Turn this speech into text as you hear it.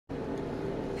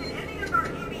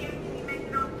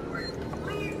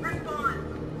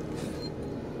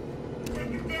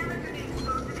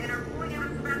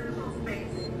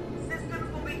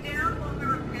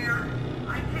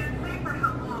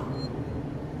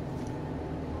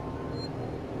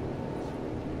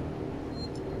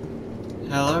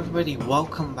Hello everybody,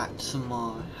 welcome back to some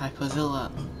more HypoZilla,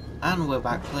 and we're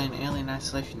back playing Alien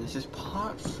Isolation. This is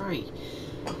part 3.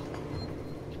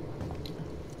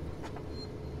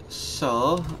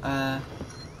 So,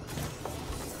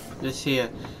 this here.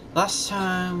 Last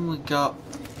time we got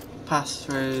passed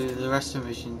through the rest of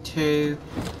mission 2,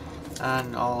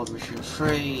 and all of mission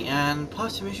 3, and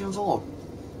part of mission 4.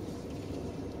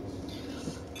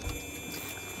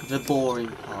 The boring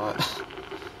part.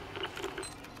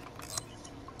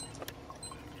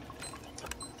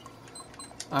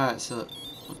 Alright, so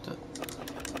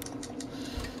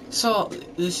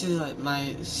this is like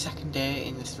my second day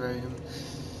in this room.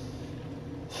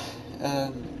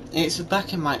 It's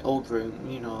back in my old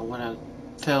room, you know, when I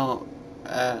film.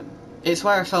 It's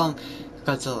where I film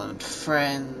Godzilla and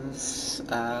Friends.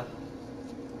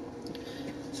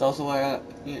 It's also where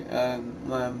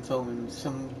I'm filming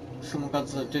some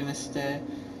Godzilla Dynasty.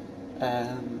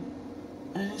 And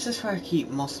it's just where I keep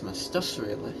most of my stuff,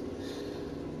 really.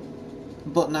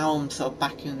 But now I'm sort of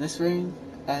back in this room.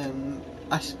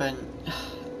 I spent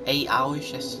 8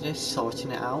 hours yesterday sorting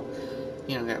it out.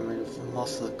 You know, getting rid of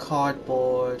most of the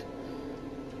cardboard.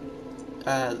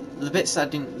 The bits that I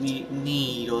didn't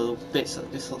need, or the bits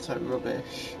that just looked like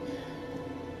rubbish.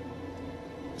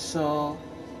 So,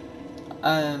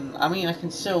 I mean, I can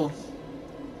still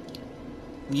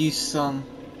use some,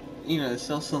 you know, there's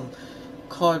still some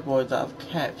cardboard that I've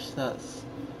kept that's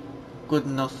good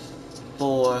enough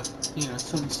for, you know,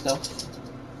 some stuff.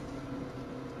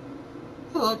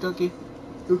 Hello, doggy.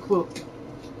 Go come up.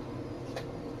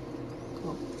 Come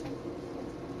on.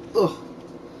 Ugh.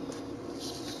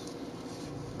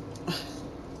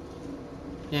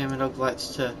 Yeah, my dog likes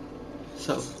to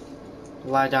sort of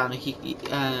lie down, and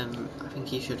I think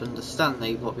he should understand that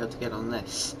he won't be able to get on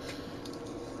this,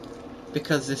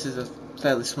 because this is a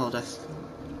fairly small desk.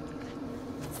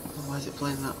 Oh, why is it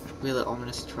playing that really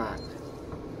ominous track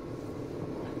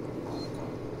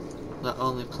that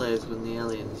only plays when the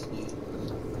alien's near?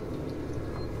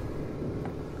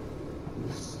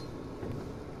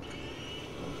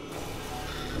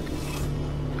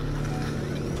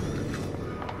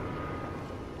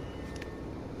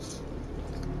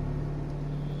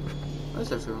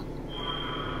 Where's everyone?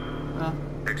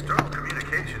 External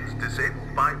communications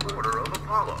disabled by order of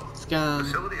Apollo. Scan.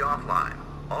 Facility offline.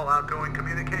 All outgoing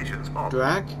communications off.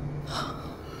 Drag.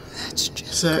 That's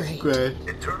just Set great.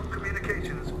 Internal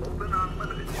communications open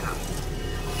unlimited channel.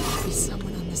 There'll be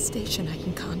someone on the station I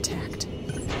can contact.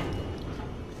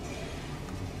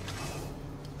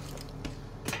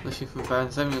 Unless you can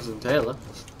find Samuels and Taylor.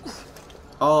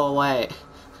 Oh wait.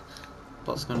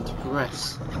 What's going to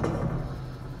progress?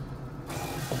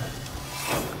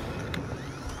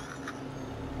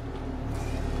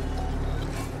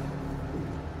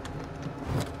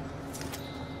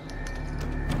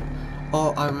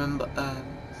 Oh, I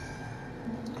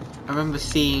remember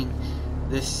seeing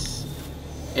this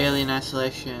Alien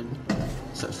Isolation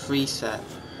sort of free set.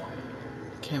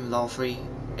 Came with all 3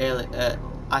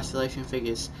 isolation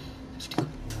figures.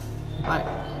 Right.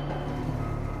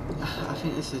 I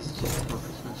think this is just for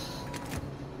Christmas.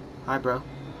 Hi, bro.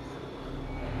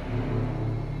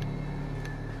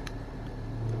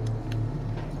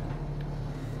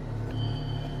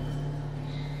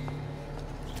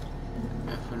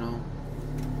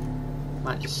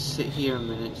 Might just sit here a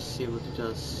minute to see what it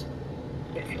does.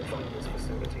 If you find this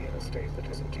facility in a state that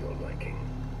isn't to your liking,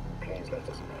 please let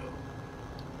us know.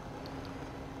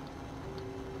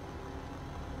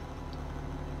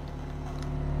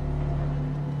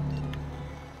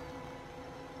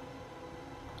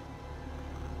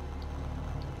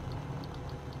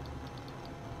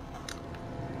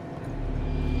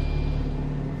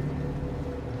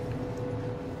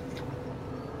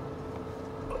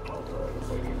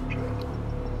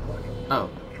 Oh.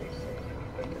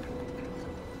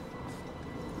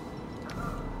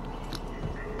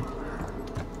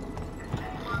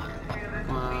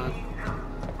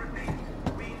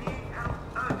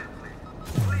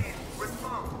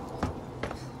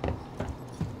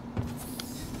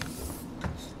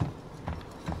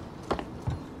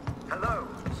 Hello?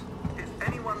 Is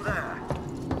anyone there?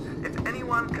 If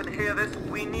anyone can hear this,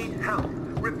 we need help.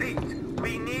 Repeat,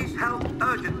 we need help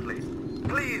urgently.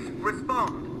 Please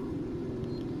respond.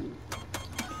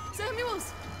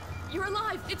 Samuels! You're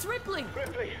alive! It's Ripley!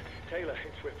 Ripley! Taylor,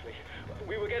 it's Ripley.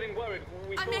 We were getting worried.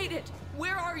 I made it!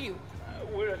 Where are you?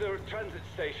 We're at a transit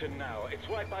station now. It's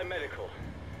right by medical.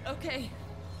 Okay.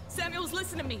 Samuels,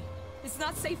 listen to me. It's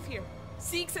not safe here.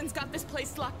 Seegson's got this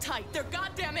place locked tight. Their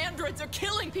goddamn androids are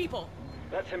killing people!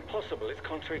 That's impossible. It's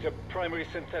contrary to primary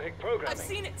synthetic programming. I've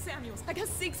seen it, Samuels. I guess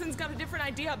Seegson's got a different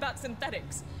idea about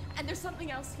synthetics. And there's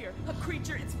something else here. A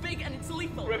creature. It's big and it's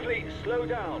lethal. Ripley, slow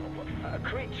down. A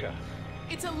creature.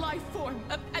 It's a life form.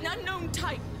 An unknown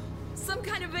type. Some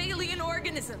kind of alien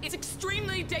organism. It's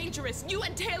extremely dangerous. You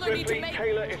and Taylor need to Ripley, make...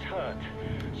 Taylor is hurt.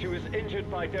 She was injured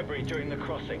by debris during the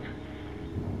crossing.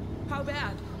 How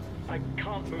bad? I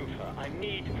can't move her. I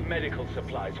need medical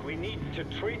supplies. We need to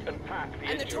treat and pack the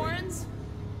And the injury. Torrens?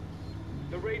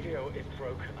 The radio is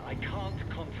broken. I can't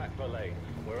contact Verlaine.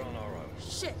 We're on our own.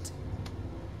 Shit.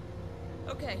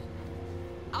 Okay.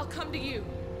 I'll come to you.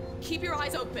 Keep your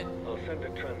eyes open. I'll send a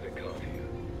transit car to you.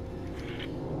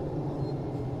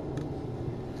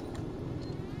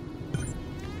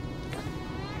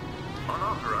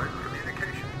 Unauthorized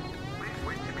communication. Please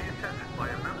wait to be attended by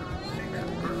a member of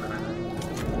Seegson personnel.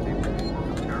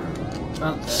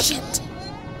 Shit!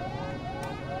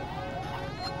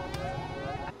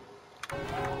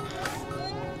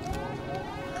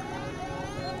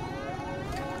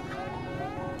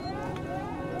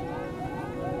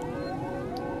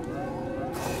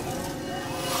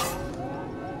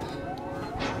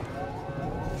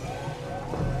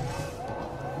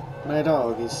 My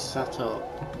dog is sat up,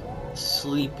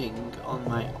 sleeping on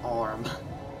my arm.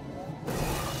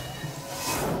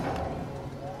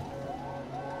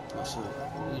 Also,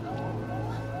 you know.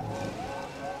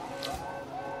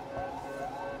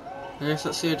 I guess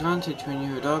that's the advantage when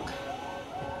you're a dog.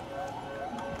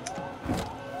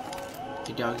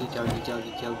 Doggy, doggy,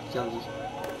 doggy, doggy, doggy.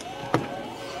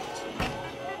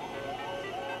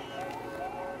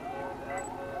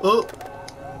 Oh!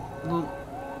 Well.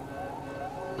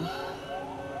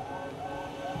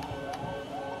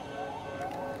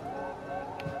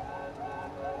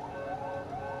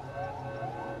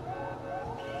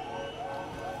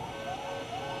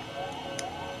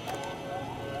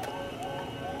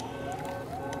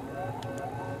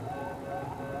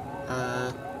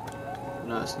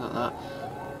 No, it's not that.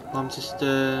 Alarm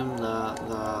system, that.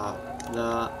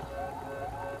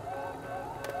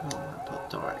 Oh, I put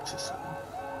door access on.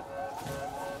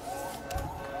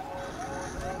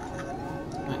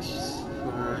 Nice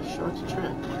for a shorter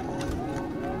trip.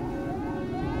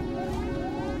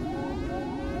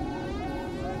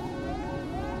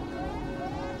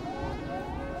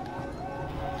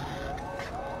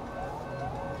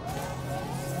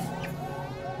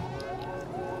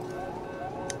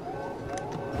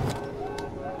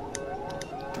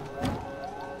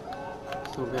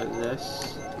 So we'll get this.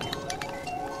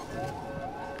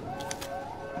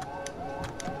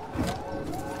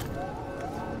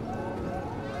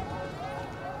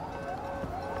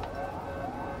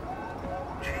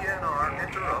 GNR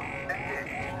interrupt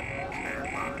engaged. Stand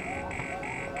by.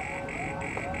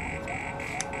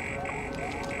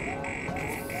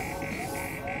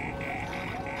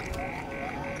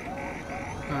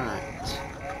 Alright.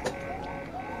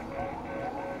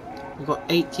 We've got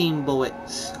 18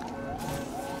 bullets.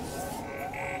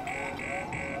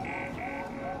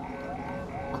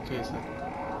 Okay, so.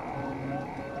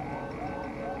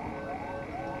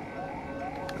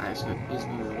 Alright, so he's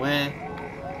moving away.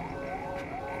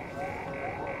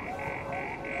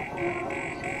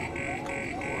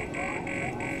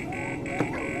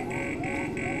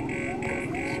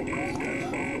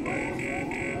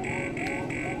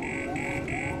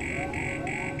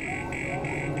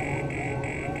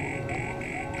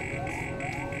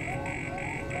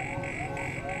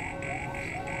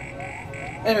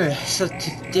 Anyway, so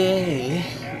today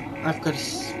I've got to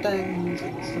spend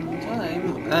some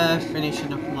time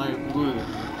finishing up my room.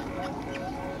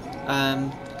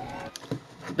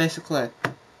 Basically,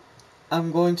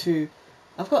 I've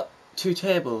got 2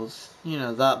 tables, you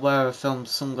know, that where I filmed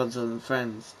Some Godzilla and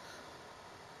Friends.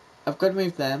 I've got to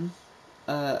move them.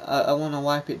 I want to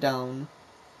wipe it down.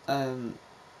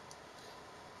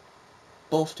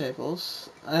 Both tables.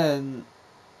 And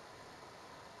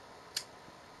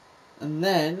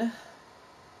then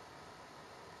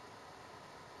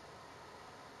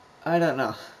I don't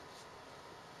know.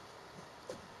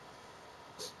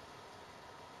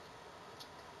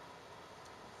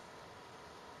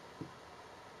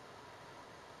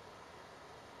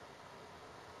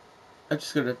 I've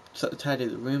just got to sort of tidy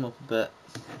the room up a bit,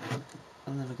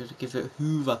 and then I've got to give it a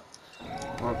hoover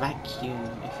or a vacuum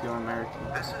if you're American.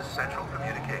 This is Central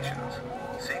Communications.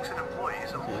 Seegson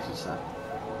employees only. Okay, just that.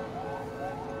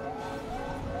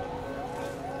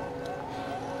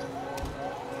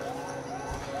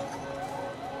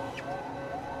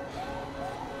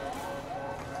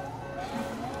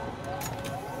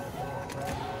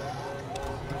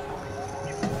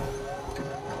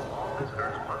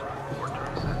 Visitors must report to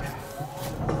reception.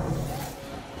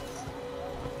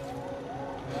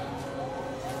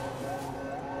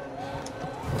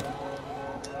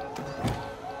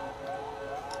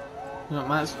 You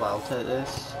might as well take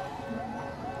this.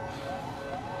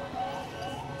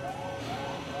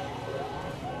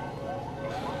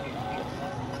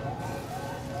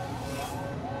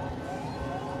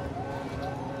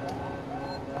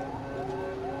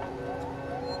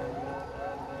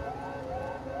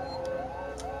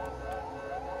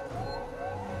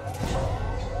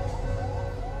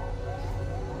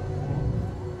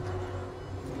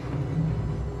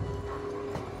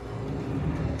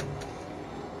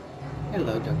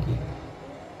 Hello, ducky.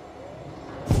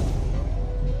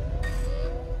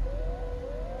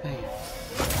 Hey.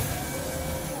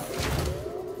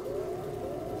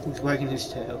 He's wagging his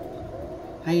tail.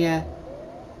 Hiya.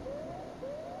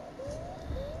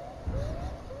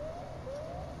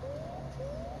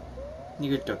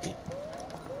 You good ducky.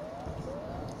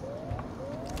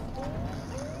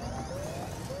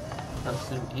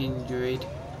 That's an injured.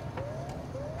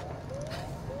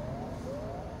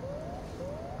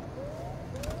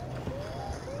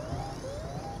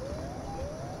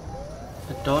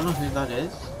 I don't know who that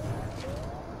is.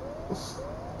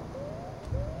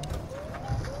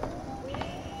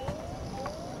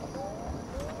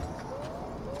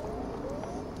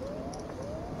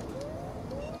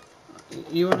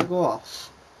 You wanna go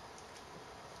off?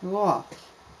 Go off.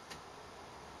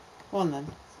 Go on then.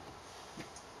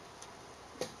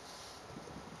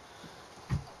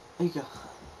 There you go.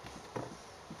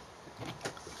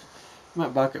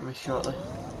 Might bark at me shortly.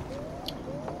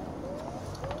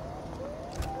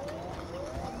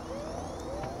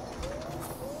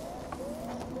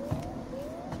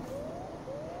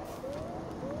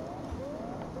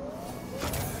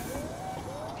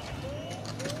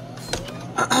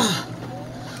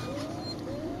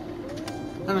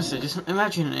 Honestly, just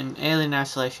imagine in Alien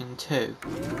Isolation 2,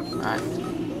 right?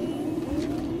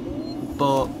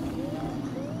 But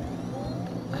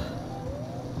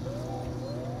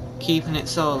keeping it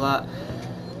so that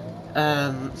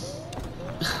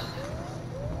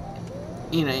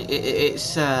you know,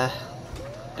 it's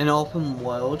an open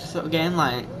world sort of game.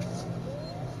 Like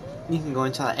you can go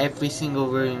into like every single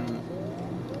room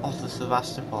of the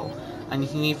Sevastopol, and you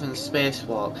can even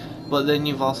spacewalk. But then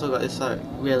you've also got this like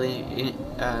really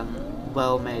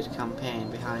well-made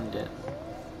campaign behind it.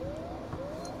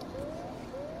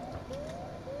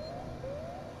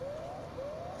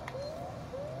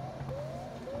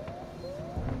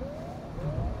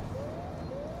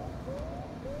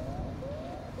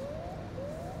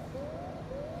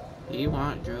 You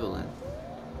aren't drooling.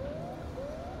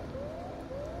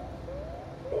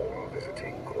 All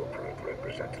visiting corporate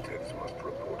representatives must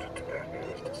report to their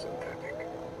nearest synthetic.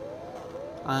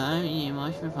 You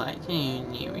must reply to your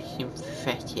nearest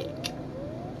sympathetic.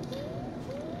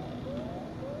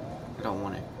 I don't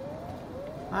want to.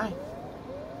 Why?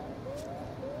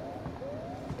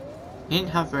 You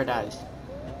didn't have red eyes.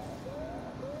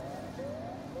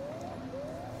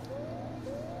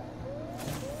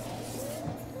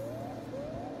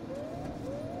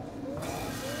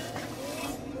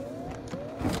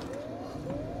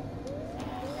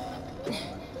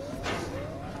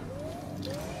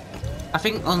 I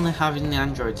think only having the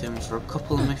androids in for a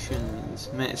couple of missions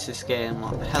makes this game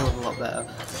a hell of a lot better.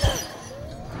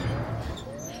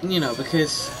 You know,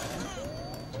 because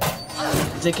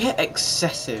they get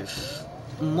excessive.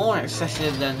 More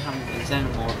excessive than having the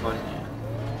xenomorph on here.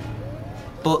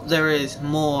 But there is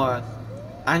more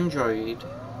android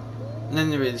than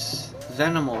there is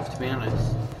xenomorph, to be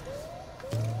honest.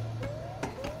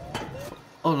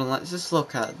 Hold on, let's just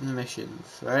look at the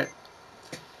missions, right?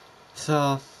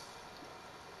 So,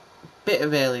 bit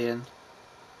of alien,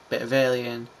 lots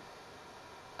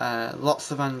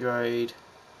of android,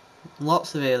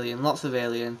 lots of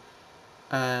alien,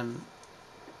 I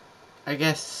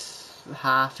guess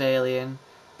half alien,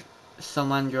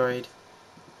 some android,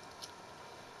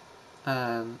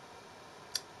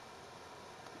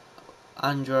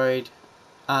 android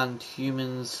and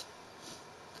humans,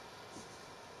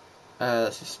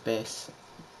 that's just space,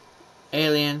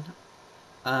 alien,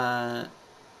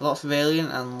 lots of alien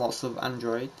and lots of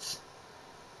androids.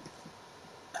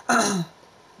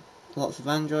 Lots of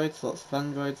androids, lots of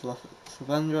androids, lots of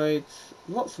androids,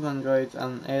 lots of androids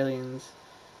and aliens.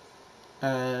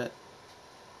 An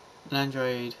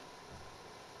android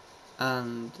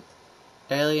and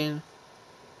alien.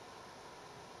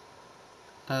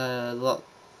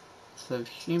 Lots of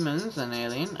humans, an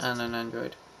alien and an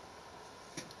android.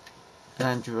 An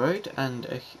android and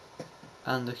a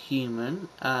human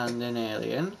and an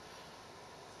alien.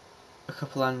 A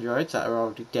couple androids that are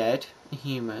already dead. A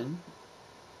human.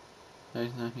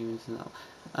 There's no humans in that one.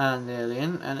 And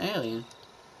alien and alien.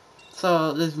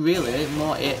 So there's really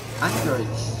more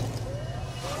androids.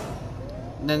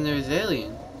 then there is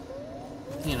Alien,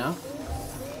 you know.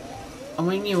 And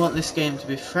when you want this game to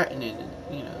be threatening,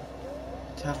 you know,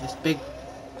 to have this big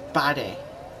baddie,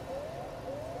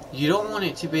 you don't want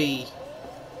it to be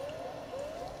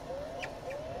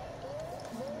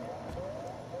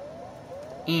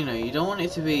you know, you don't want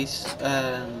it to be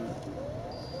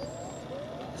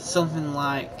something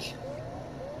like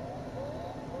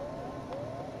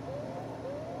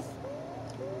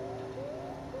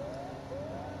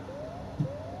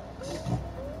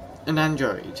an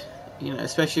android, you know,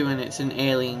 especially when it's an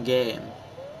alien game.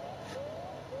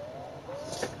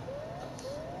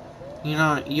 You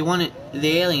know, you want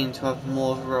the alien to have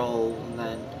more of a role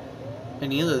than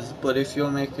any others, but if you're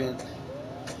making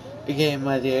a game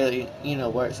where the alien, you know,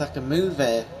 where it's like a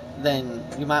movie, then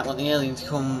you might want the alien to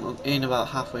come in about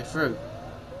halfway through.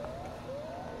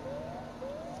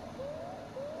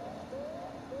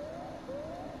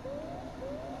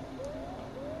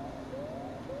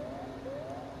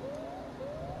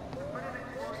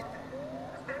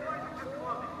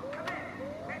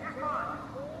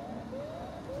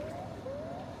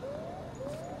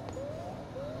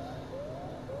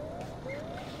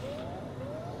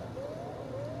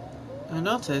 I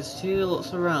noticed he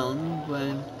looks around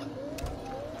when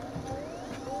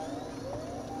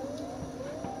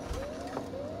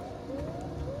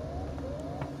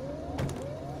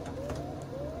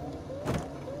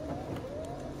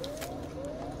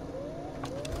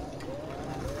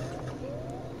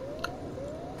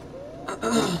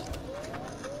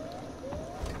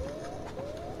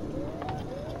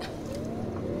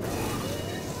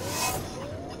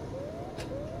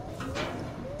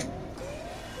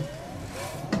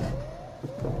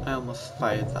I almost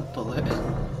fired that bullet.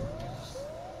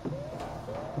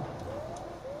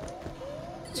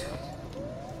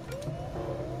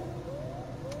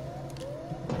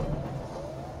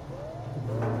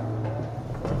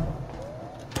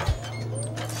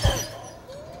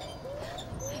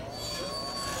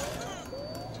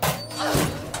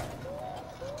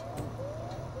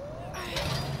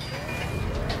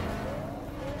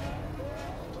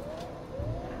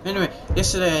 Anyway,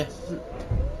 yesterday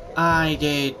I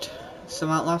did some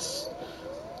Outlast.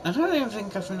 I don't even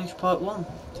think I finished part 1,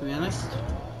 to be honest.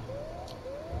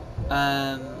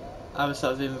 I was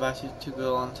sort of invited to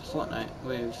go on to Fortnite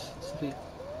with Sophie.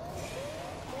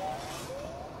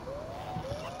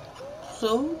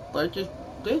 So, I just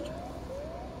did.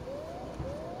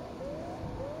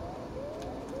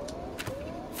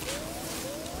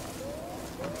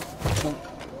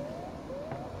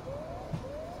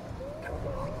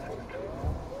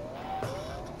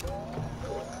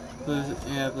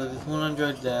 Yeah, but there's one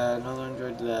android there, another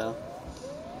android there.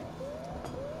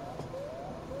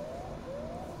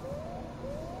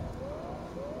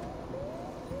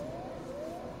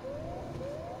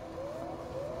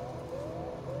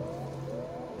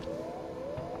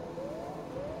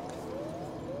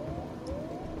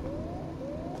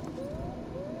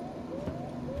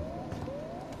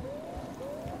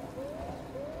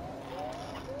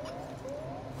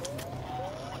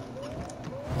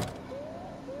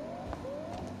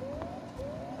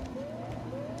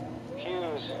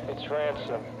 It's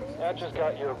Ransom. I just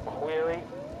got your query.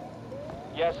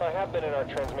 Yes, I have been in our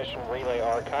transmission relay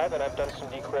archive, and I've done some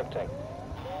decrypting.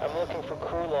 I'm looking for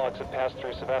crew logs that passed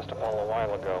through Sevastopol a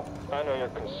while ago. I know you're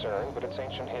concerned, but it's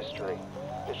ancient history.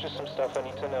 There's just some stuff I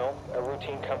need to know. A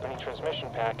routine company transmission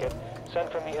packet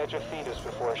sent from the edge of Thetis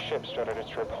before a ship started its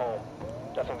trip home.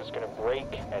 Nothing that's gonna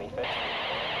break anything.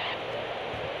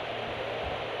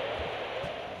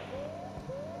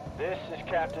 This is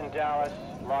Captain Dallas,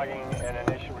 logging an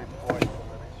initial report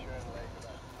from an insurance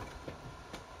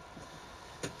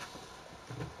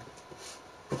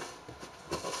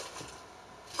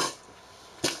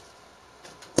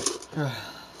lake.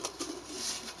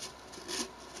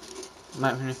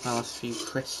 Might finish my last few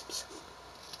crisps.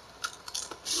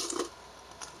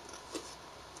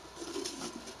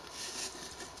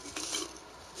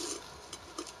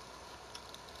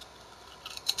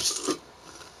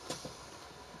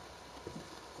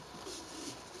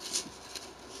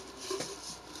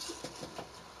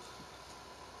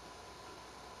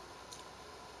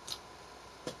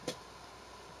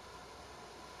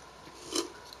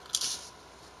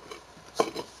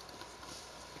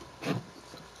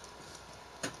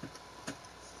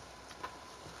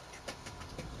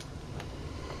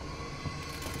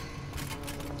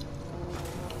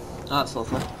 Oh, that's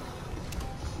lovely.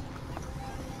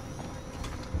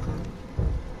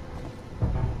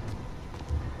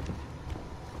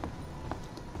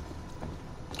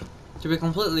 To be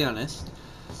completely honest,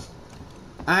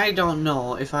 I don't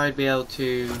know if I'd be able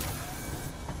to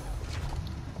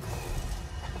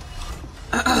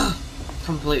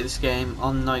complete this game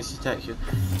on noise detection,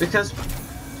 because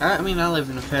I mean I live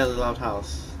in a fairly loud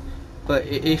house, but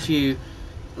if you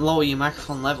lower your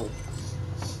microphone level,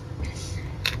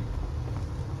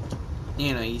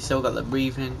 you know, you still got the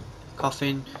breathing,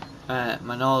 coughing,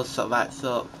 my nose sort of acts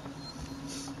up,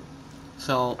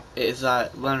 so it's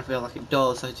like when I feel like it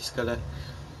does, I just gotta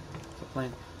stop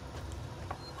playing.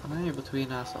 Am I able to be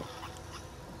an asshole?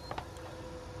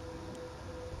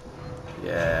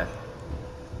 Yeah.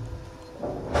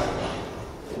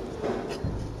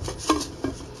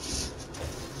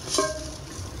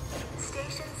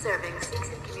 Station serving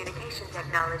Seegson Communication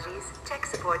Technologies, Tech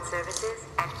Support Services,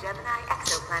 and Gemini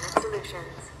Exoplanet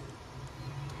Solutions.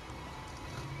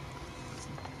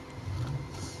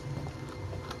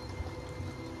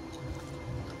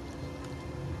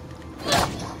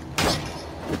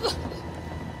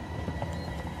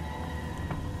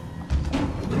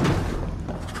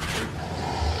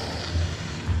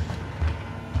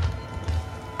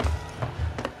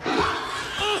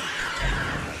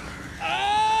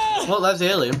 Well, that's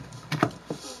alien.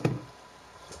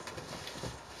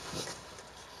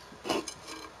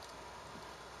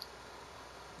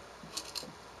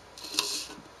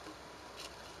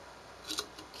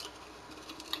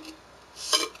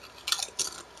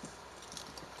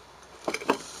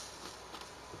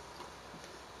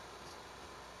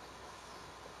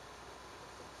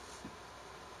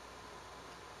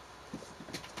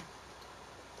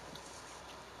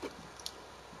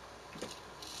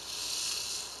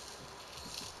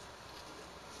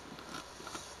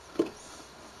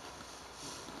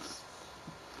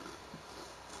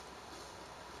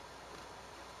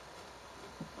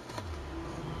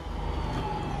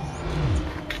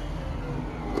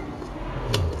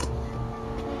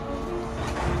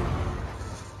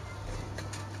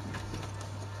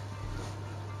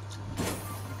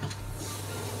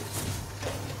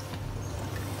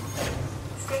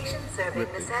 Station serving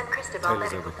the San Cristobal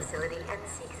Medical Facility and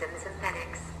Seegson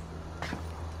Synthetics.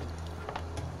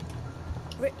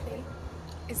 Ripley?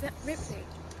 Is that Ripley?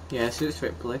 Yes, it's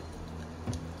Ripley.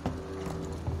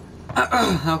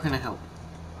 How can I help?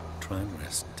 Try and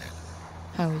rest, Taylor.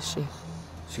 How is she?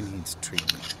 She needs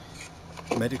treatment.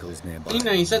 Medical's nearby. You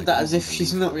know, you said that as if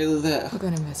she's not really there. We're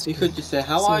going to You investigate. could just say,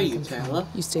 how See are what we you, can find. Taylor?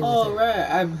 You stay with Oh, her.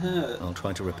 right, I'm hurt. I'll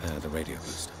try to repair the radio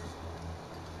booster.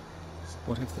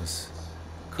 What if this?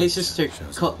 It's just to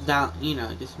shows cut up? down, you know,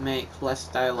 just make less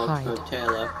dialogue Hide. for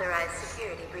Taylor. Unauthorized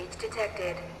security breach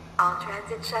detected. All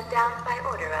transit shut down by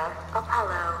order of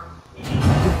Apollo.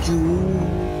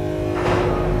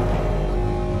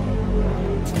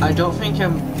 I don't think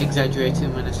I'm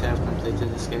exaggerating when I say I've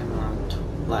completed this game around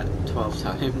like 12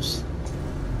 times.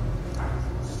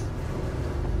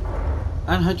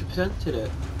 And 100%ed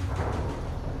it.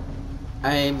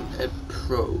 I'm a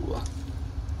pro.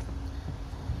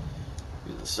 I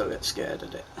still get scared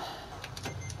at it.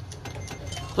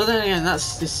 But then again,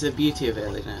 this is the beauty of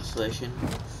Alien Isolation.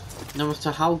 No matter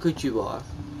how good you are,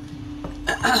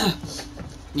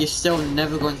 you're still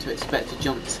never going to expect a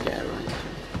jump scare or anything.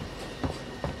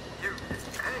 You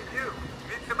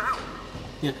need some help.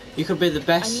 Yeah, you could be the I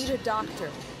best, need a doctor.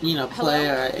 you know, Hello?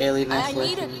 player at Alien I need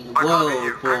Isolation it. in the I can't hear world,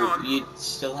 you. Hang but on. you'd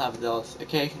still have those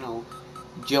occasional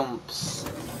jumps.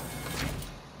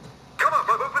 Come up,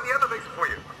 I've opened the elevator for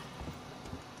you.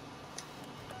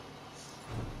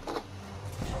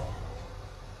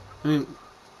 I mean,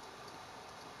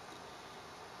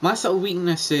 my sort of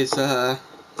weakness is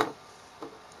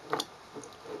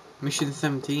Mission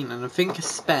 17, and I think I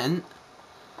spent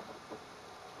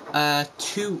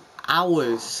 2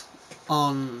 hours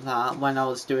on that when I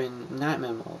was doing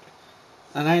Nightmare Mode,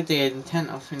 and I had the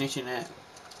intent of finishing it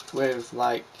with,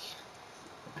 like,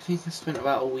 I think I spent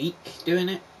about a week doing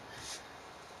it.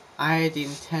 I had the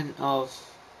intent of,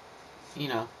 you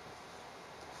know,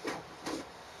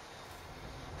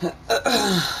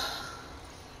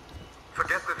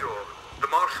 Forget the door. The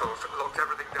marshals locked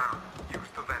everything down. Use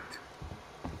the vent.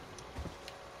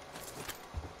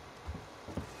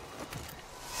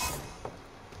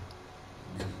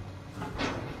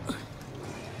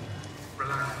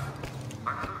 Relax.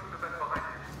 I'm closing the vent behind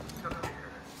you. Just be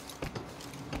here.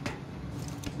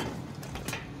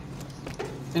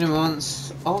 anyway,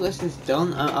 once all this is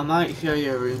done, I might show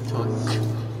you a room tour.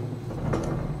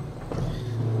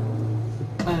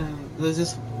 There's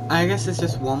just, I guess there's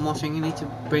just one more thing I need to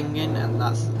bring in, and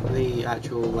that's the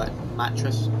actual, like,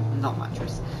 not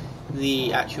mattress,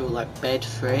 the actual, like, bed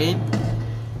frame.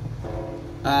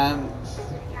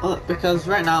 Well, because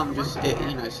right now I'm just,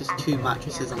 you know, it's just 2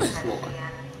 mattresses on the floor.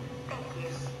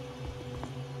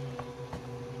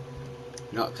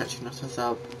 You're not catching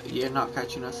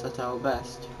us at our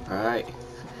best, right?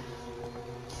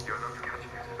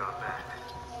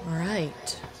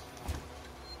 Right.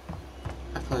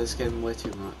 I play this game way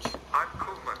too much. I'm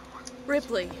Coleman.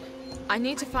 Ripley, I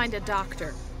need to find a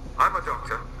doctor. I'm a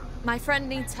doctor. My friend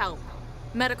needs help.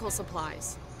 Medical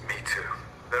supplies. Me too.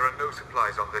 There are no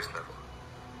supplies on this level.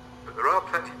 But there are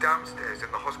plenty downstairs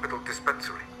in the hospital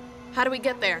dispensary. How do we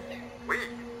get there? We?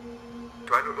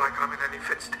 Do I look like I'm in any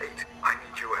fit state? I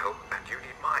need your help and you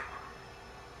need mine.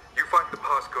 You find the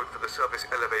passcode for the service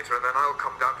elevator and then I'll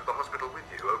come down to the hospital with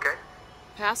you, okay?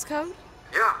 Passcode?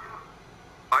 Yeah.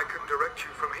 I can direct you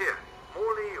from here.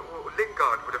 Morley or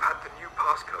Lingard would have had the new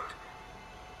passcode.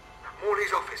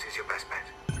 Morley's office is your best bet.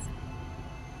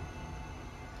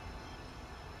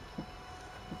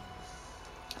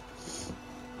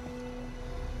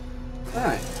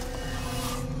 Alright.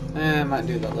 I might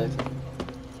do that later.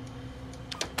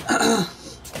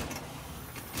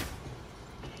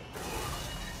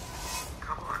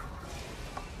 Come on.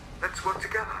 Let's work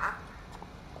together, huh?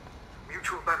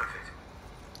 Mutual benefit.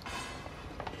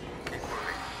 Keep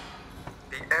moving.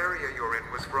 The area you're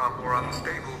in was for our more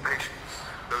unstable patients.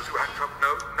 Those who had trouble.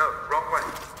 No, wrong way.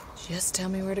 Just tell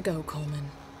me where to go, Coleman.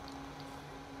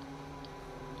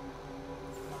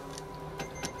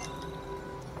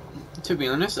 To be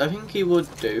honest, I think he would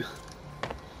do.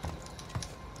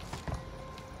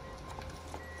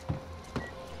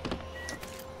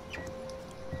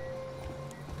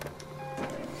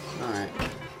 Alright.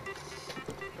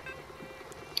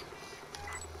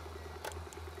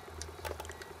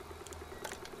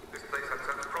 This place had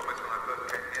such promise when I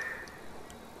first came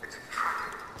in. It's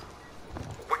tragic.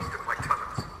 A waste of my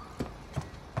talents.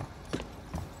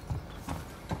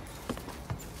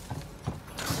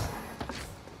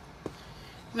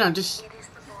 No, just It is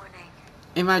the morning.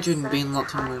 imagine being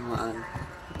locked in a room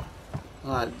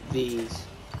like these.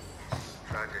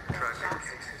 Tragic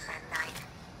cases. At night,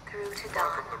 through to Apart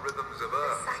dawn. from the rhythms of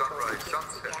Earth, sunrise,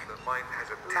 sunset, the mind has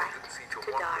a tendency to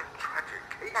to wander dark. tragic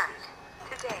cases. Night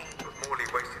to day. But Morley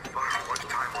wasted far too much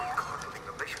time on coddling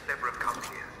them. They should never have come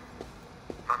here.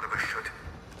 None of us should.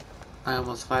 I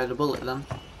almost fired a bullet then.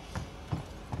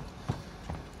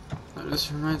 That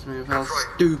just reminds me of how That's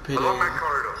right. stupid Along I that am.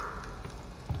 corridor.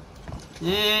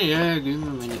 Yeah, give me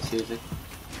a minute, Susie.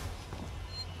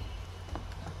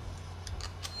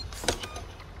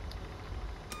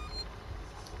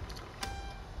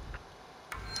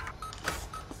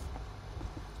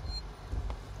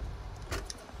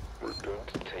 Don't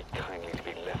take kindly to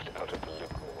be left out of the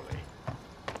loop, Morley.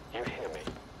 You hear me?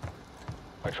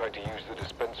 I tried to use the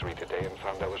dispensary today and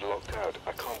found I was locked out.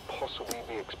 I can't possibly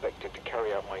be expected to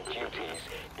carry out my duties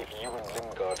if you and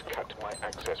Lingard cut my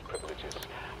access privileges.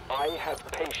 I have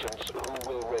patients who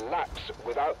will relapse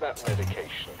without that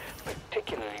medication,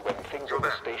 particularly when things You're on the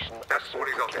there. station are That's so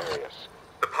Morley's office. precarious.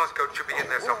 The passcode should be in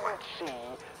there I will somewhere. not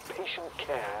see patient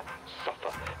care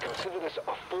suffer. Consider this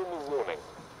a formal warning.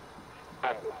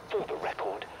 And for the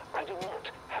record, I do not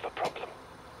have a problem.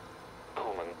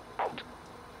 Coleman, out.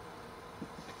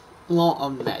 Lot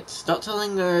of meds. Dr.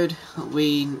 Lingard,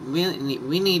 we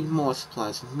need more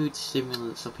supplies and mood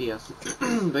stimulants up here.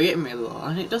 We're getting really low,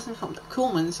 and it doesn't help that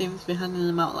Coleman seems to be handing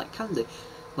them out like candy.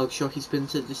 Looks sure he's been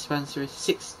to the dispensary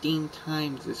 16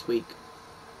 times this week.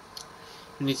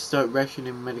 We need to start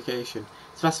rationing medication.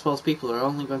 As fast as people are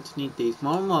only going to need these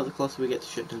more and more the closer we get to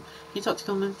shutdown. You talk to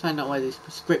Coleman and find out where these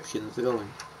prescriptions are going.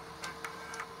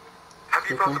 Have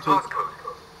you found the passcode?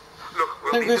 Look,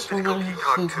 we'll need the physical key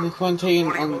card too. Quarantine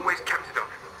Morley on always kept it up.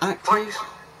 Find active.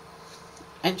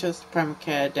 it. Enters the primary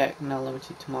care deck, now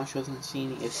limited to marshals and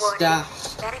senior Warning.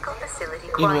 staff. Medical facility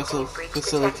Universal quarantine breach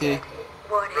facility. detected.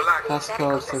 Warning. Relax. Passcode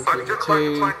Medical I'm just trying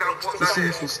to 732. find out what The that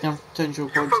seniors will is. scan potential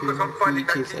You focus on quarantine finding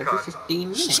that breaches key every card. 15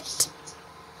 minutes.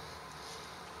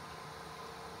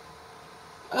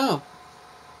 Oh.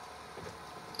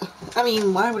 I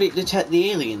mean, why would it detect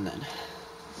the alien then?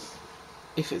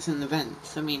 If it's in the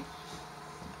vents? I mean,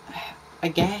 I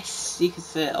guess you could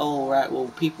say, oh right, well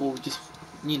people just,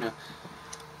 you know,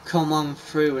 come on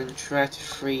through and try to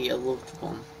free a loved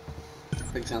one,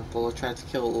 for example, or try to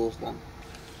kill a loved one.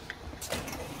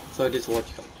 So it is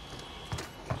logical.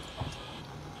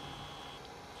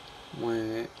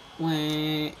 Wait.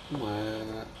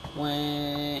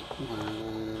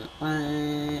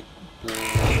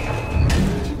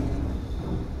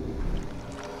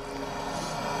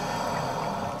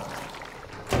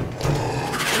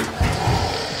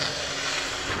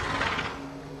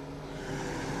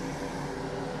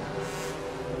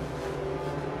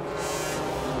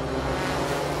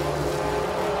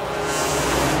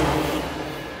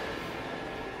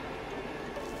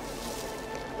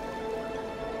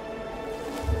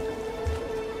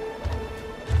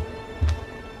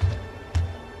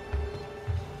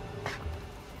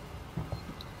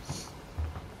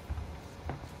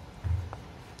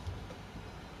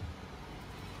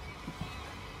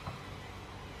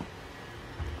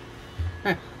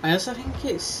 Right. I also think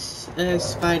it's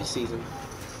spider season.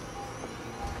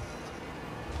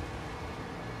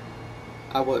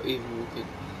 I won't even look in.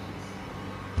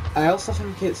 I also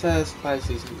think it's spider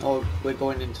season, or we're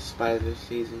going into spider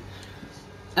season.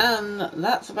 And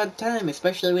that's a bad time,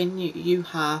 especially when you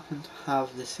happen to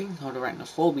have this thing called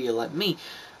arachnophobia like me,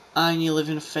 and you live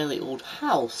in a fairly old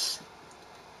house.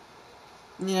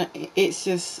 Yeah, it's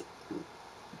just,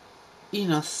 you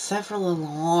know, several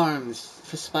alarms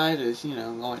for spiders, you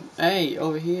know, going, hey,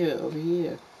 over here, over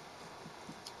here.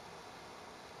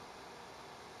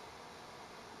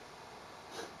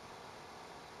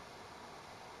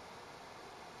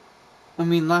 I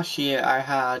mean, last year I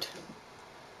had,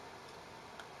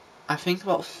 I think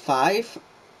about 5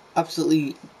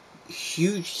 absolutely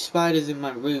huge spiders in my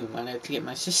room, and I had to get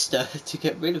my sister to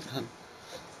get rid of them.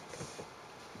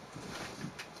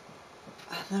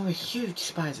 And they were huge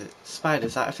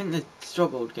spiders. I think they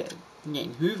struggled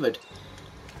getting hoovered.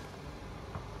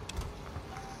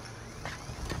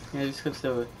 Yeah, just because they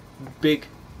were big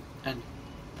and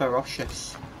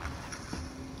ferocious.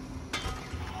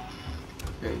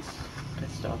 He's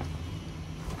pissed off.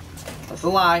 That's a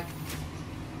lie.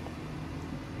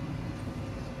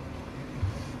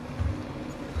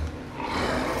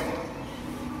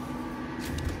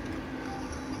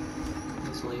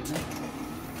 He's leaving.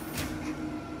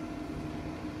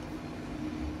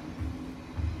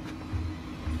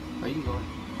 Where are you going?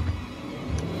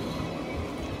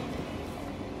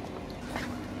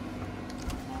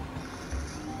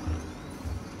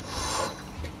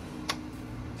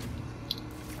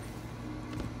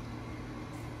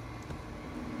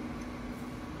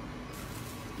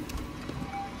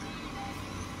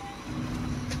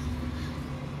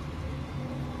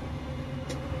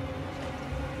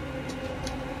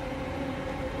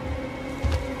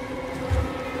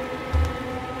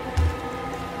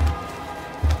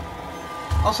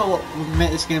 Also, what would make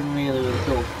this game really, really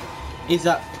cool is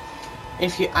that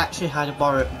if you actually had a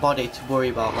body to worry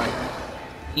about, like,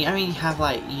 I mean, you have,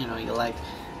 like, you know, your legs,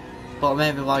 but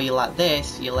maybe while you're like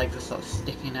this, your legs are sort of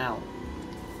sticking out,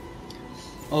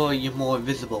 or you're more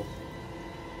visible,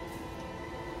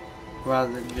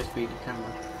 rather than just being a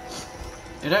camera.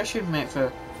 It'd actually make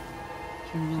for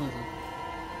realism.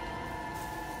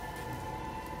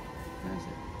 Where is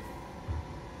it?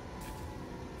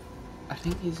 I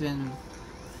think he's in.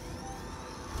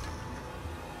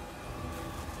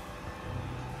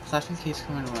 So I think he's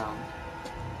coming around.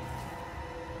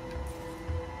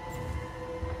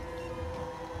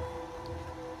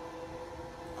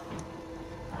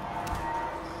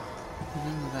 He's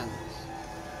in the vents.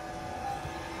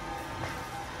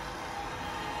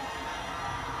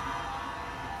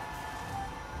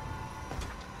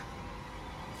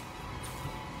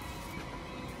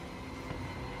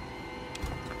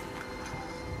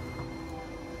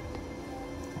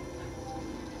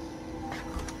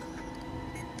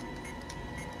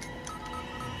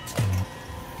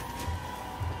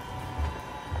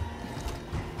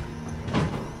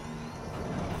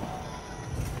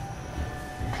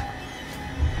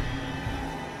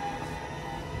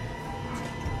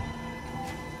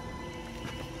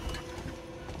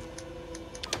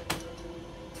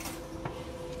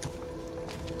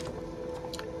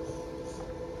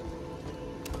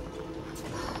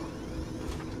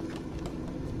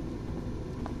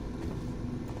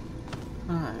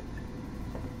 Alright.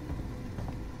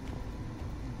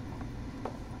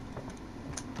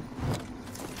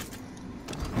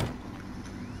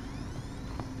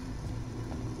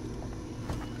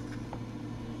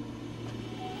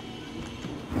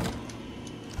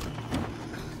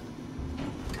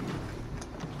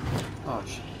 Oh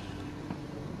shit.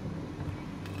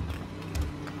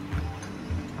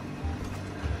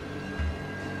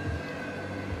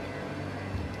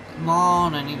 Come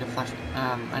on, I need a flash,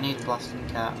 I need a blasting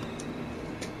cat.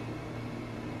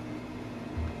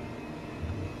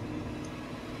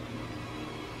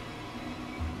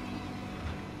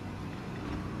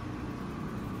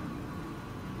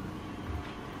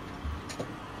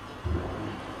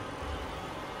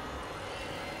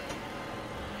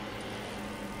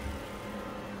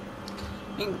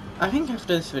 I think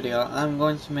after this video, I'm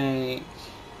going to make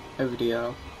a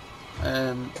video,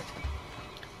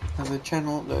 of a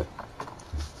channel that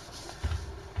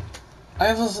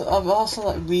I've also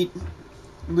like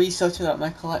resorted out my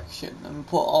collection and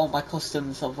put all my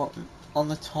customs on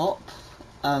the top,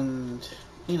 and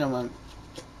you know,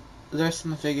 the rest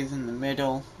of my figures in the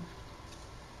middle.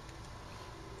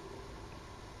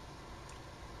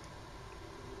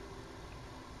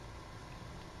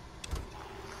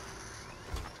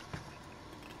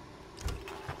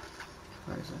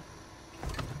 Where is it?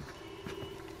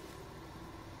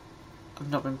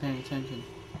 not been paying attention.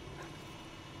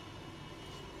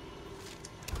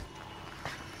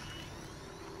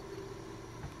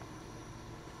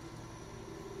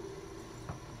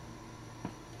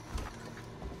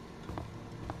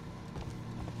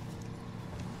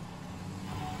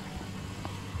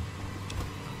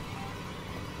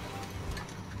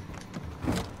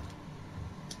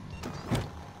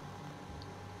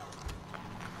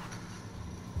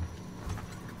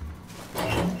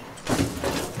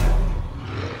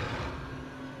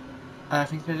 I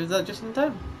think I did that just in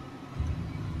time.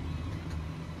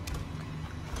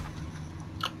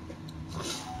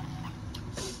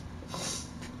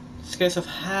 It's a case of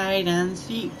hide and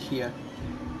seek here.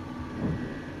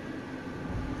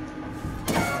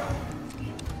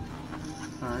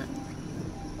 Alright.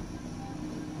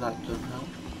 That doesn't help.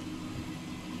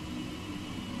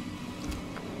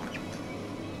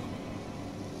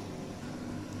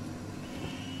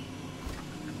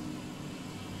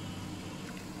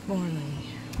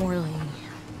 Morley.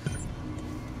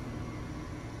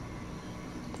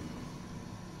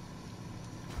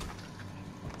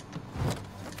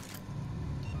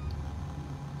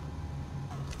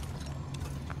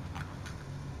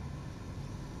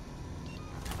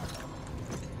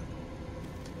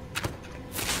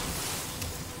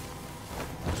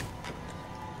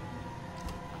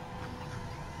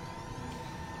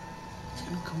 It's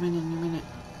gonna come in a minute.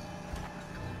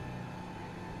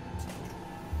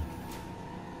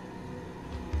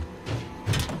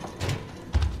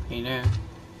 You know.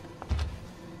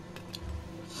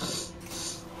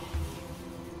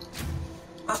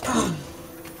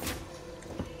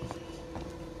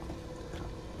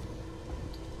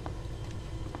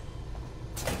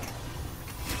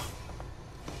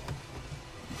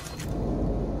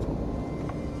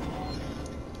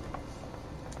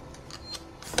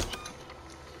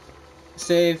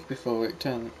 Save before it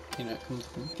comes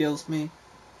and kills me.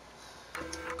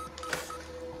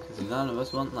 Because none of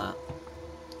us want that.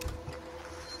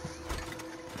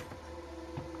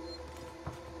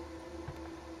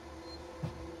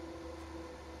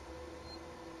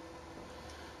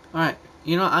 Alright,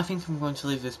 you know what, I think I'm going to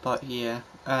leave this part here.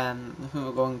 I think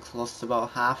we're going close to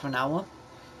about half an hour.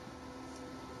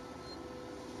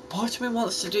 Part of me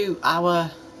wants to do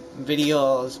hour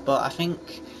videos, but I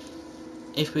think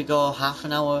if we go half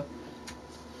an hour,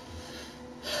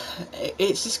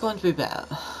 it's just going to be better.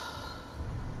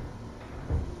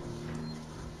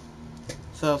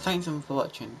 So thanks everyone for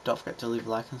watching, don't forget to leave a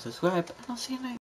like and subscribe, and I'll see you next time.